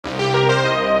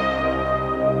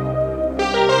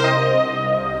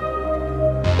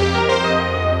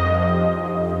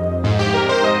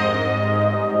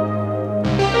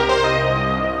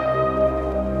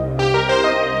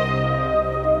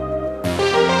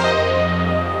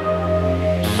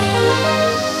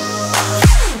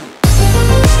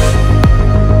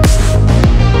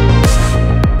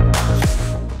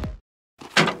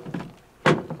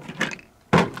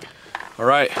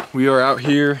we are out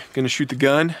here gonna shoot the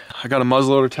gun. I got a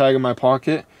muzzleloader tag in my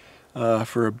pocket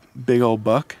for a big old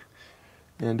buck.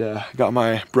 And got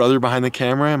my brother behind the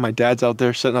camera and my dad's out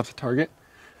there setting up the target.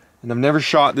 And I've never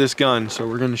shot this gun, so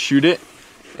we're gonna shoot it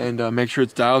and make sure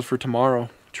it's dialed for tomorrow.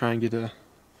 Try and get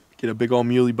a big old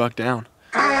muley buck down.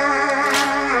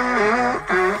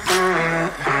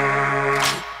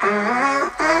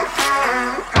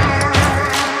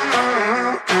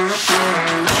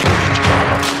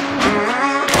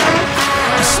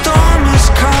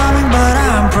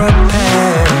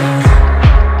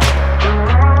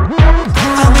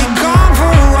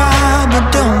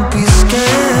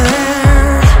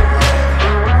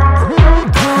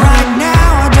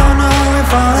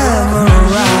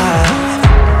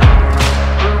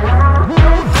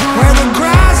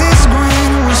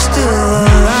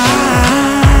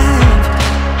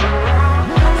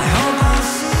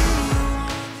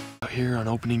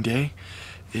 Opening day,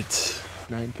 it's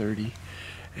 9:30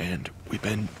 and we've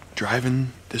been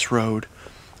driving this road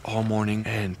all morning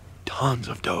and tons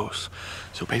of does.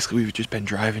 So basically we've just been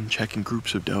driving, checking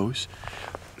groups of does,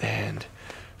 and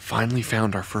finally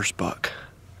found our first buck,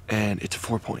 and it's a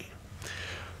 4-point.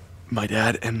 My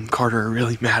dad and Carter are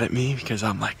really mad at me because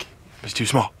I'm like, he's too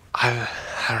small. I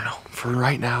don't know, for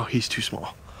right now he's too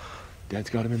small. Dad's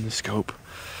got him in the scope,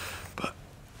 but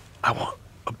I want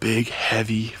a big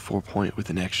heavy 4-point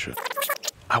with an extra.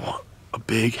 I want a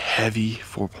big heavy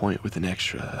 4-point with an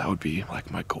extra. That would be like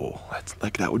my goal.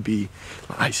 That would be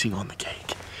my icing on the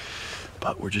cake.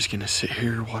 But we're just gonna sit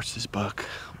here, watch this buck,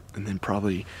 and then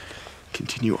probably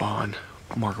continue on,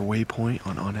 mark a waypoint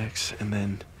on Onyx, and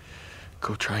then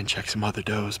go try and check some other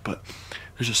does. But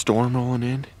there's a storm rolling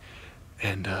in,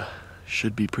 and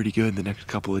should be pretty good the next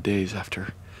couple of days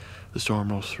after the storm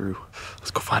rolls through.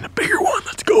 Let's go find a bigger one.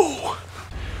 Let's go.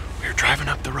 We were driving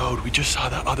up the road. We just saw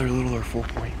that other littler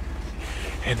 4-point,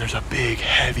 and there's a big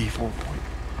heavy 4-point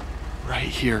right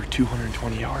here,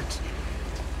 220 yards.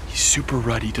 He's super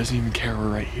ruddy, doesn't even care we're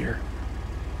right here.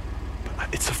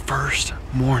 But it's the first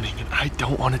morning and I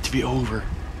don't want it to be over.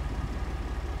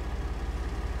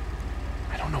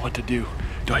 I don't know what to do.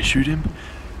 Do I shoot him?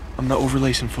 I'm not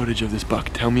overlay some footage of this buck.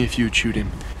 Tell me if you would shoot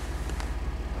him.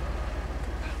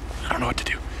 I don't know what to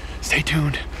do. Stay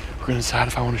tuned. We're gonna decide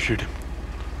if I want to shoot him.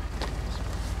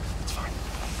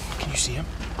 Can you see him?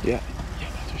 Yeah. Yeah,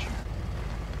 that's for sure.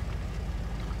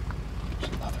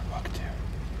 There's another buck too.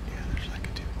 Yeah, there's like a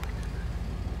 2-point.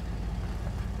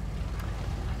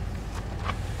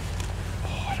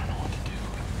 Oh, I don't know what to do.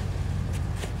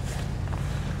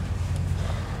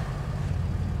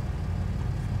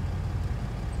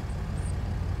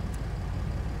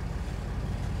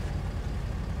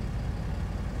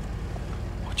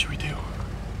 What should we do?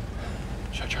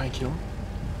 Should I try and kill him?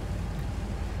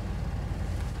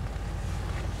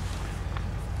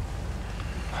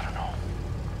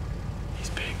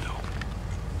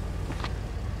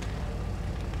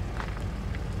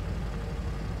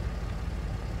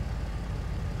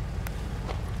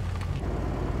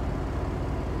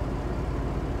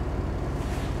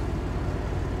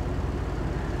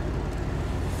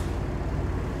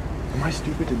 Am I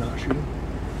stupid to not shoot him?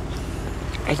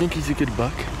 I think he's a good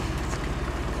buck.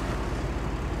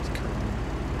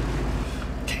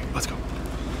 Okay, let's go.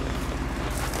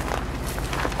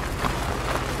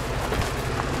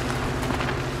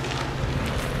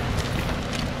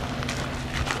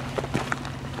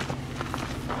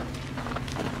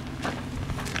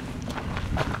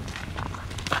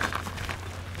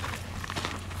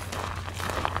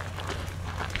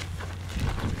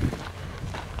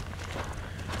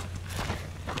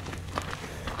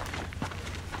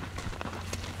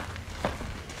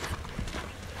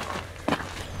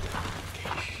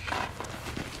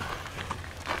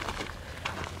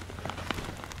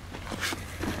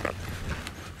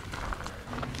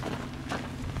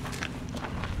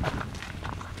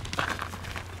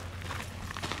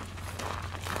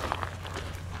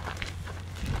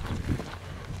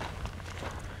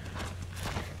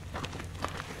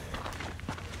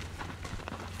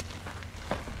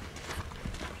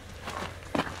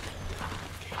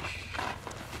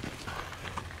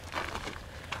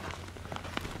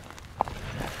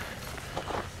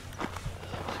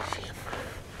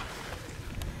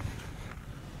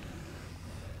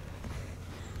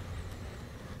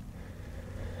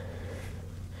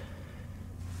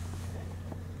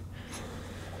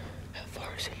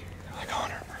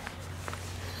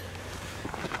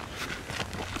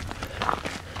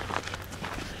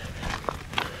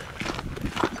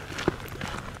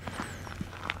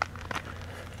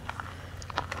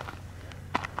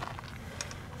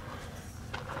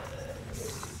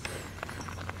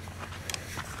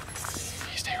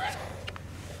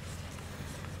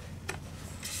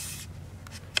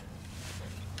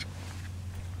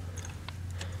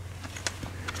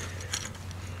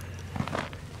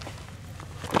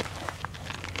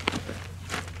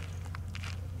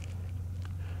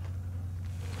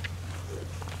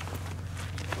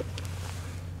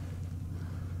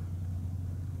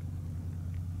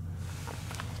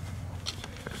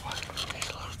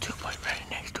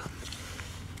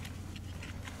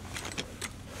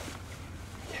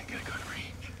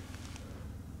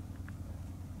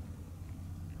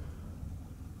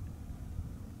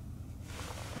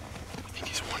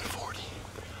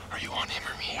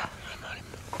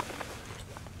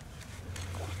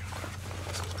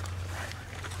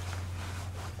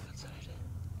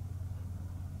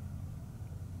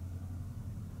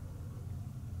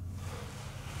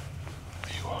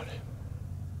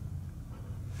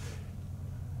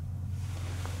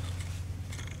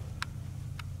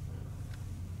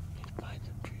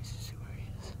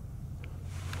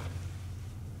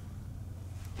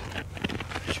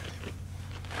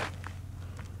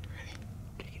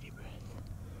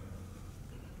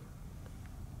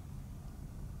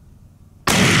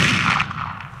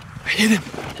 hit him.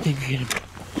 I think we hit him.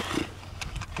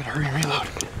 Gotta hurry and reload.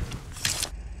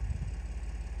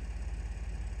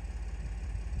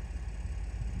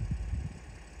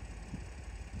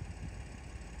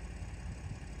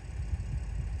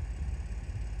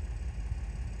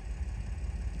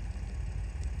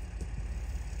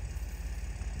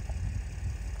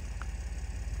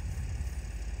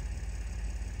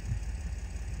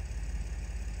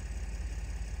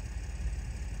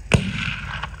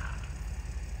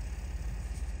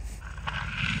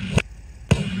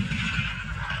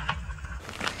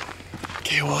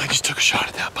 Okay, well, I just took a shot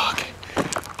at that buck.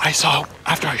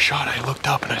 After I shot, I looked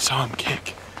up and I saw him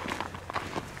kick.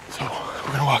 So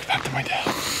we're gonna walk back to my dad,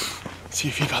 see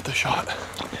if he got the shot,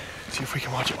 see if we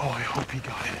can watch it. Oh, I hope he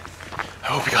got it. I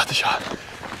hope he got the shot.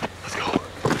 Let's go.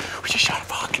 We just shot a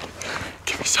buck.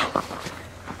 Give me some.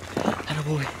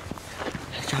 Attaboy.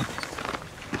 Nice job.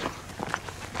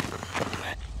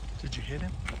 Did you hit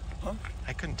him? Huh?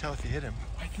 I couldn't tell if you hit him.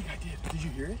 I think I did. Did you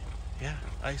hear it? Yeah,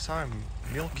 I saw him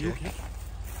mule kick.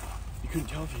 You couldn't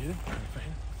tell if you hit him?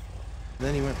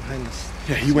 Then he went behind us.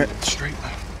 Yeah, he went straight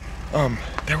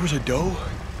left. There was a doe,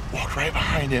 walked right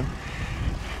behind him.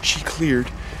 She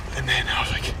cleared, and then I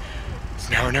was like,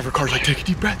 it's now or never. Car's like, take a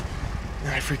deep breath.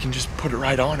 And I freaking just put it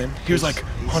right on him. He was like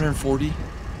 140.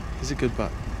 He's a good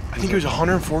buck. I think it was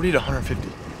 140 to 150.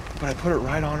 But I put it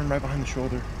right on him, right behind the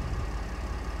shoulder.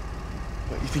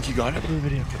 But you think you got it?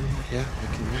 Video. Yeah,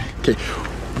 Okay,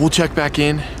 we'll check back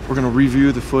in. We're gonna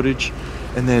review the footage,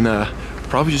 and then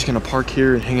probably just gonna park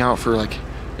here and hang out for like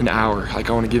an hour. Like,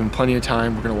 I want to give him plenty of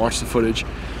time. We're gonna watch the footage,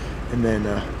 and then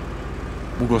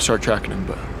we'll go start tracking him.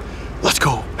 But let's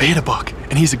go. I hit a buck,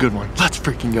 and he's a good one. Let's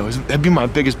freaking go. That'd be my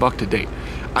biggest buck to date.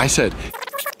 I said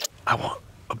I want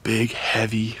a big,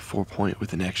 heavy 4-point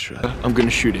with an extra. I'm gonna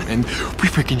shoot him, and we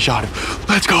freaking shot him.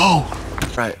 Let's go. All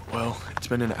right. Well, it's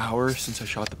been an hour since I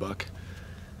shot the buck.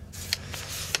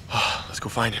 Let's go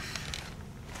find him.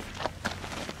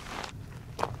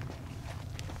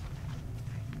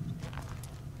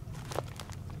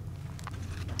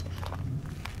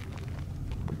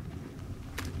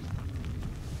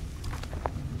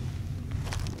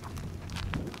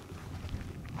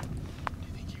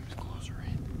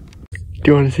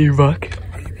 Do you want to see your buck?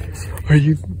 Do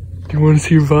you want to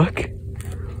see your buck?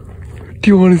 Do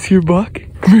you want to see your buck?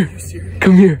 Come here.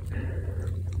 Come here.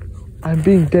 I'm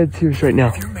being dead serious right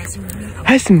now.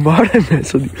 Heston, why would I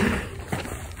mess with you?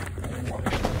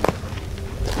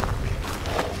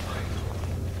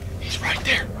 He's right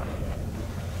there.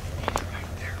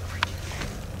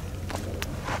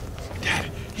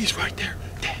 Dad, he's right there.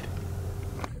 Dad.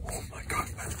 Oh my God.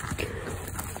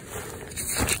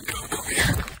 Come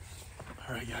here.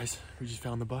 All right, guys, we just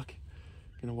found the buck.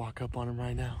 Gonna walk up on him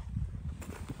right now.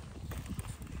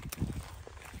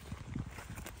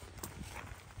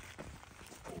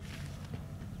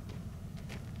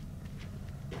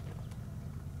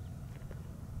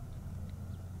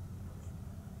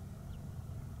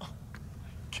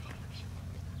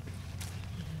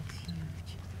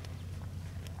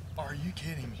 Are you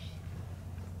kidding me?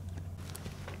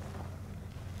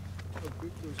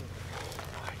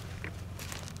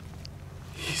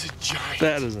 He's a giant.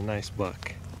 That is a nice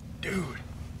buck. Dude.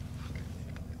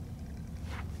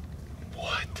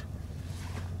 What?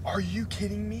 Are you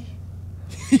kidding me?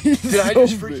 Did I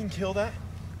just freaking kill that?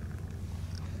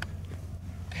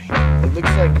 Dang. It looks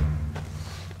like...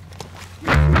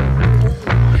 Oh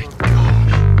my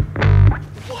gosh.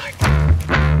 What?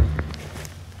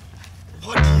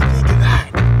 What do you think of that?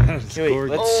 That is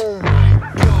gorgeous. Oh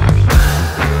my gosh.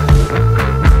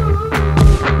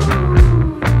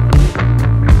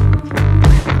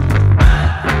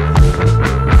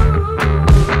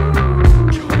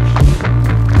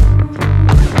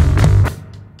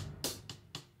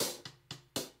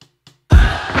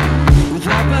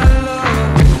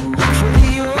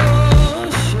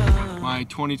 My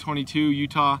 2022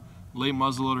 Utah late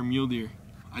muzzleloader mule deer.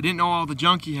 I didn't know all the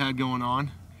junk he had going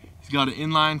on. He's got an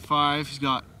inline 5, he's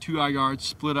got 2 eye guards,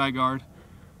 split eye guard.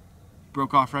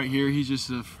 Broke off right here. He's just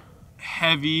a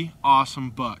heavy,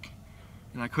 awesome buck.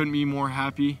 And I couldn't be more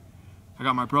happy. I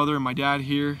got my brother and my dad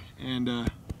here, and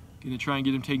gonna try and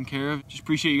get him taken care of. Just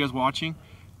appreciate you guys watching.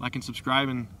 Like and subscribe,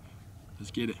 and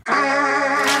let's get it.